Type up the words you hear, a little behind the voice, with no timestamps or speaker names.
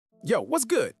Yo, what's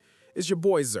good? It's your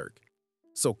boy Zerk.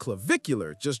 So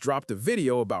Clavicular just dropped a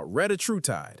video about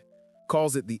Retatrutide,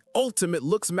 calls it the ultimate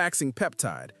looksmaxxing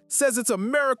peptide, says it's a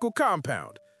miracle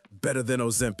compound. Better than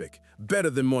Ozempic, better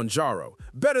than Mounjaro,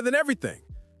 better than everything.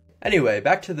 Anyway,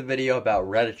 back to the video about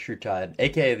Retatrutide,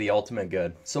 aka the ultimate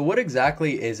good. So what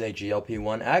exactly is a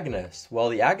GLP-1 agonist? Well,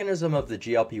 the agonism of the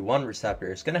GLP-1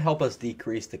 receptor is going to help us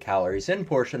decrease the calories in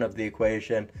portion of the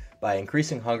equation by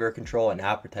increasing hunger control and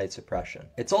appetite suppression.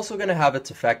 It's also going to have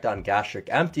its effect on gastric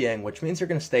emptying, which means you're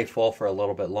going to stay full for a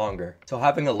little bit longer. So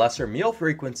having a lesser meal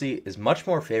frequency is much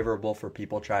more favorable for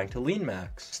people trying to lean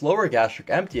max. Slower gastric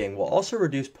emptying will also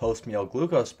reduce post-meal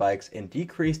glucose spikes and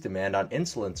decrease demand on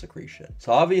insulin secretion.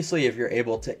 So obviously, if you're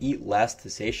able to eat less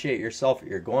to satiate yourself,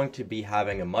 you're going to be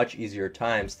having a much easier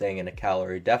time staying in a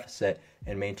calorie deficit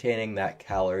and maintaining that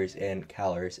calories in,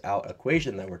 calories out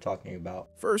equation that we're talking about.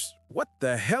 First, what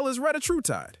the hell is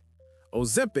Retatrutide?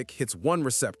 Ozempic hits one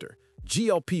receptor,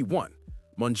 GLP-1.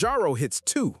 Mounjaro hits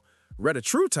two.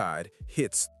 Retatrutide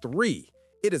hits three.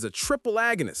 It is a triple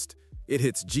agonist. It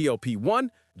hits GLP-1,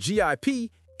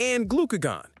 GIP, and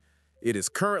Glucagon. It is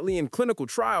currently in clinical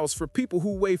trials for people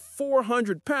who weigh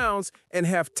 400 pounds and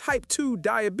have type 2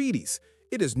 diabetes.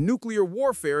 It is nuclear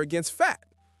warfare against fat.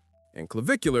 And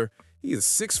Clavicular, he is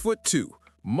 6'2",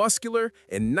 muscular,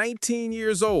 and 19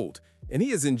 years old. And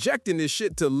he is injecting this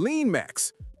shit to lean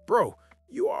max. Bro,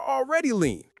 you are already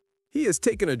lean. He is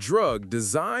taking a drug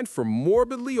designed for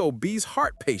morbidly obese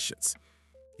heart patients.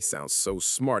 He sounds so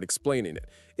smart explaining it.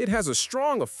 It has a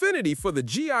strong affinity for the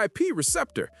GIP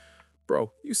receptor.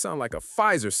 Bro, you sound like a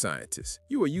Pfizer scientist.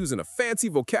 You are using a fancy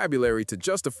vocabulary to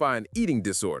justify an eating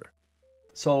disorder.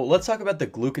 So let's talk about the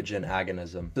glucagon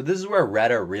agonism. So this is where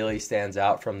Reta really stands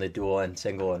out from the dual and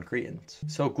single incretins.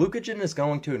 So glucagon is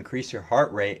going to increase your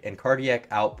heart rate and cardiac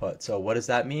output. So what does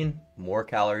that mean? More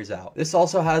calories out. This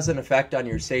also has an effect on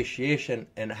your satiation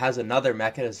and has another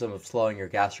mechanism of slowing your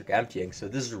gastric emptying. So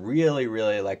this is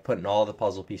really like putting all the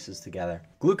puzzle pieces together.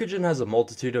 Glucagon has a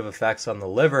multitude of effects on the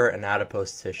liver and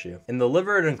adipose tissue. In the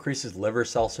liver, it increases liver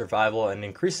cell survival and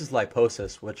increases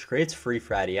liposis, which creates free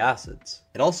fatty acids.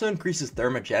 It also increases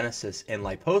thermogenesis and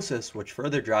liposis, which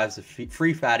further drives the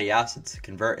free fatty acids to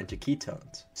convert into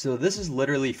ketones. So this is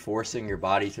literally forcing your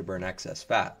body to burn excess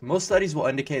fat. Most studies will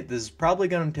indicate this is probably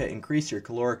going to increase your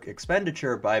caloric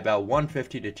expenditure by about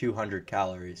 150 to 200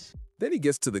 calories. Then he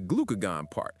gets to the glucagon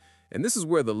part, and this is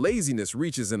where the laziness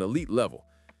reaches an elite level.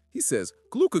 He says,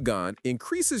 glucagon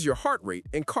increases your heart rate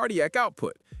and cardiac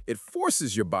output. It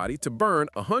forces your body to burn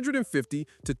 150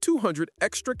 to 200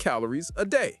 extra calories a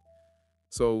day.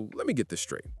 So let me get this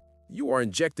straight. You are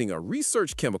injecting a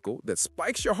research chemical that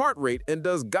spikes your heart rate and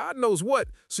does God knows what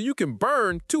so you can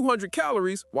burn 200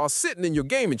 calories while sitting in your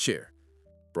gaming chair.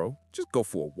 Bro, just go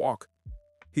for a walk.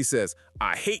 He says,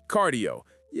 I hate cardio.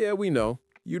 Yeah, we know.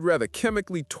 You'd rather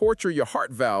chemically torture your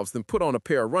heart valves than put on a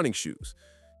pair of running shoes.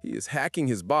 He is hacking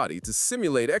his body to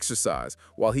simulate exercise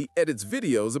while he edits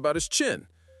videos about his chin.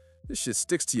 This shit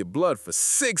sticks to your blood for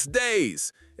 6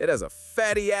 days. It has a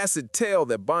fatty acid tail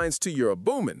that binds to your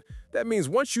albumin. That means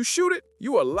once you shoot it,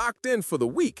 you are locked in for the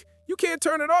week. You can't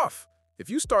turn it off. If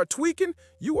you start tweaking,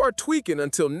 you are tweaking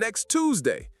until next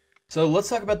Tuesday. So let's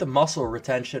talk about the muscle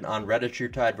retention on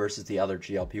Retatrutide versus the other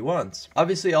GLP-1s.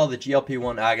 Obviously, all the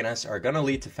GLP-1 agonists are going to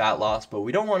lead to fat loss, but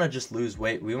we don't want to just lose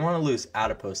weight. We want to lose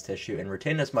adipose tissue and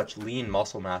retain as much lean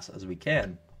muscle mass as we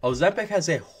can. Ozempic has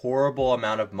a horrible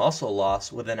amount of muscle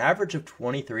loss, with an average of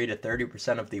 23 to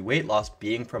 30% of the weight loss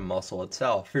being from muscle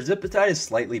itself. Tirzepatide is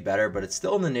slightly better, but it's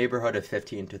still in the neighborhood of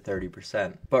 15 to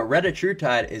 30%. But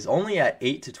Retatrutide is only at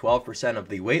 8 to 12% of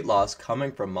the weight loss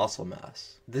coming from muscle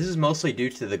mass. This is mostly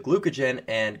due to the glucagon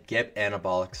and GIP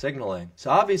anabolic signaling. So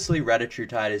obviously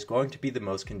Retatrutide is going to be the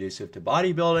most conducive to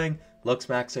bodybuilding,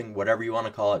 looksmaxxing, whatever you want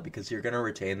to call it, because you're going to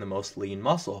retain the most lean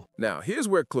muscle. Now, here's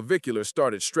where Clavicular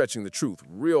started stretching the truth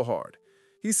real hard.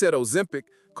 He said Ozempic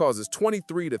causes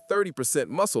 23 to 30%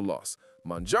 muscle loss.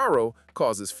 Mounjaro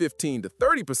causes 15 to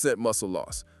 30% muscle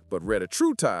loss, but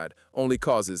Retatrutide only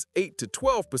causes 8 to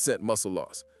 12% muscle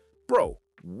loss. Bro,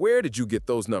 where did you get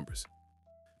those numbers?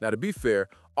 Now, to be fair,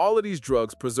 all of these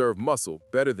drugs preserve muscle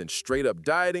better than straight-up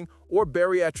dieting or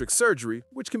bariatric surgery,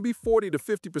 which can be 40 to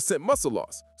 50% muscle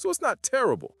loss, so it's not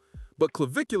terrible. But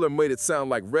Clavicular made it sound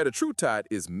like Retatrutide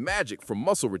is magic for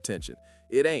muscle retention.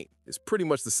 It ain't. It's pretty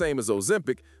much the same as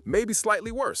Ozempic, maybe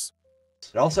slightly worse.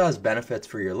 It also has benefits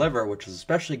for your liver, which is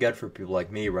especially good for people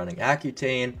like me running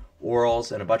Accutane,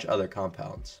 orals, and a bunch of other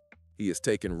compounds. He has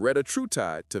taken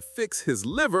Retatrutide to fix his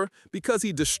liver because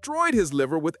he destroyed his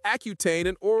liver with Accutane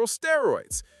and oral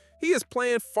steroids. He is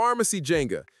playing pharmacy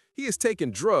Jenga. He is taking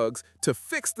drugs to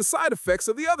fix the side effects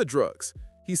of the other drugs.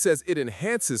 He says it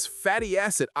enhances fatty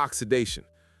acid oxidation.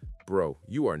 Bro,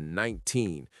 you are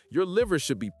 19. Your liver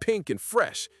should be pink and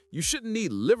fresh. You shouldn't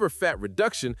need liver fat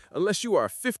reduction unless you are a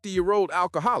 50-year-old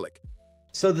alcoholic.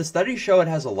 So the studies show it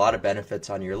has a lot of benefits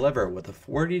on your liver, with a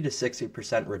 40 to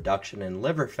 60% reduction in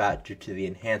liver fat due to the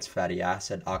enhanced fatty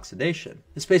acid oxidation.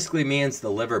 This basically means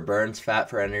the liver burns fat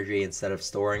for energy instead of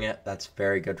storing it. That's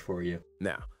very good for you.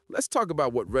 Now, let's talk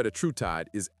about what Retatrutide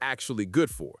is actually good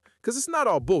for, because it's not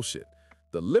all bullshit.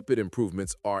 The lipid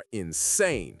improvements are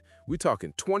insane. We're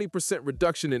talking 20%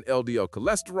 reduction in LDL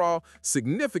cholesterol,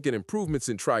 significant improvements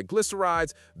in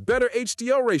triglycerides, better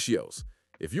HDL ratios.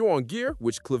 If you're on gear,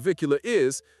 which Clavicular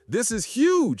is, this is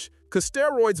huge, because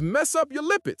steroids mess up your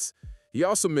lipids. He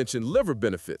also mentioned liver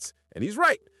benefits, and he's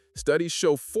right. Studies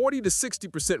show 40 to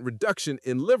 60% reduction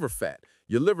in liver fat.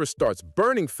 Your liver starts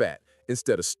burning fat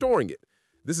instead of storing it.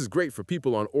 This is great for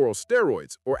people on oral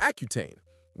steroids or Accutane,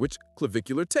 which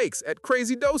Clavicular takes at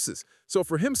crazy doses. So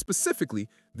for him specifically,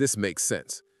 this makes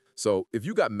sense. So if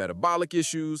you got metabolic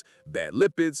issues, bad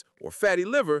lipids, or fatty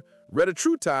liver,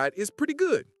 Retatrutide is pretty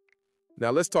good.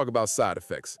 Now let's talk about side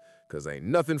effects, because ain't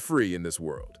nothing free in this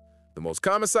world. The most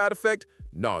common side effect,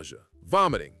 nausea,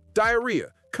 vomiting,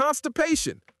 diarrhea,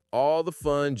 constipation, all the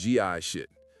fun GI shit.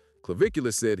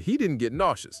 Clavicular said he didn't get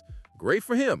nauseous. Great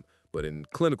for him, but in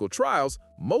clinical trials,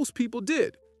 most people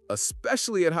did,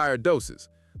 especially at higher doses.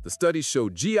 The studies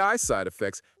showed GI side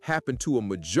effects happen to a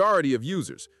majority of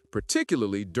users,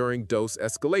 particularly during dose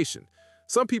escalation.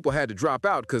 Some people had to drop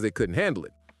out because they couldn't handle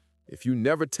it. If you've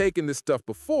never taken this stuff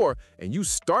before and you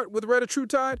start with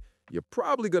Retatrutide, you're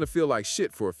probably going to feel like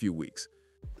shit for a few weeks.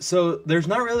 So there's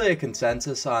not really a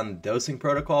consensus on dosing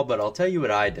protocol, but I'll tell you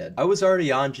what I did. I was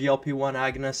already on GLP-1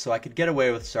 agonists, so I could get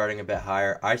away with starting a bit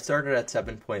higher. I started at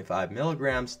 7.5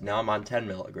 milligrams, now I'm on 10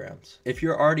 milligrams. If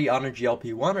you're already on a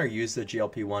GLP-1 or used the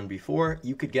GLP-1 before,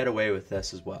 you could get away with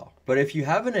this as well. But if you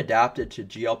haven't adapted to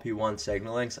GLP-1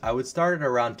 signalings, I would start at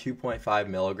around 2.5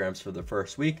 milligrams for the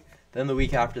first week. Then the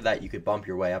week after that, you could bump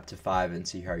your way up to 5 and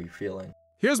see how you're feeling.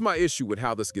 Here's my issue with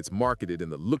how this gets marketed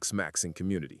in the looksmaxxing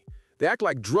community. They act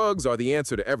like drugs are the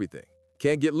answer to everything.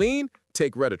 Can't get lean?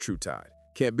 Take Retatrutide.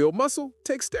 Can't build muscle?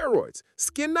 Take steroids.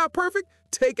 Skin not perfect?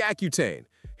 Take Accutane.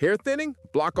 Hair thinning?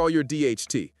 Block all your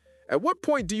DHT. At what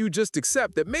point do you just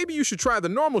accept that maybe you should try the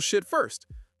normal shit first?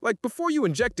 Like before you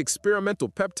inject experimental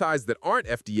peptides that aren't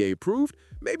FDA approved,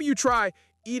 maybe you try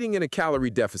eating in a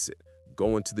calorie deficit,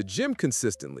 going to the gym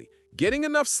consistently, getting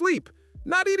enough sleep,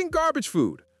 not eating garbage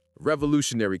food.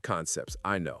 Revolutionary concepts,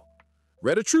 I know.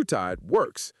 Retatrutide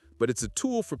works, but it's a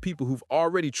tool for people who've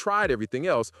already tried everything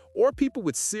else, or people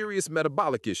with serious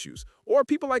metabolic issues, or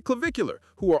people like Clavicular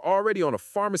who are already on a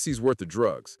pharmacy's worth of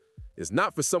drugs. It's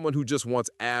not for someone who just wants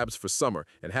abs for summer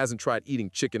and hasn't tried eating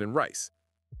chicken and rice.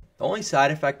 The only side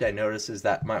effect I noticed is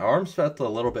that my arms felt a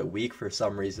little bit weak for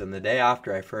some reason the day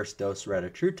after I first dosed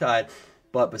Retatrutide,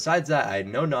 but besides that, I had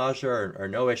no nausea or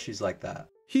no issues like that.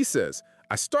 He says,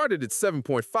 I started at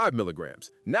 7.5 milligrams.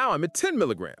 Now I'm at 10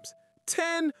 milligrams.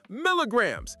 10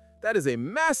 milligrams! That is a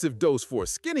massive dose for a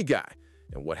skinny guy.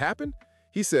 And what happened?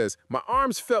 He says, my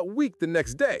arms felt weak the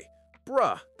next day.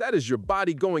 Bruh, that is your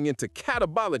body going into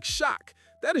catabolic shock.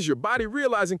 That is your body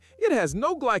realizing it has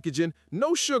no glycogen,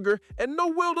 no sugar, and no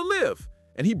will to live.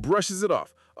 And he brushes it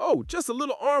off. Oh, just a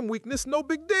little arm weakness, no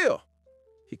big deal.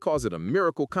 He calls it a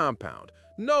miracle compound.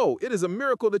 No, it is a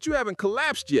miracle that you haven't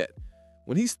collapsed yet.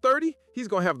 When he's 30, he's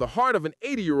going to have the heart of an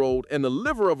 80-year-old and the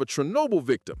liver of a Chernobyl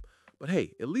victim. But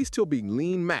hey, at least he'll be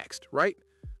lean maxed, right?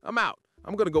 I'm out.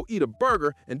 I'm going to go eat a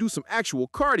burger and do some actual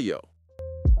cardio.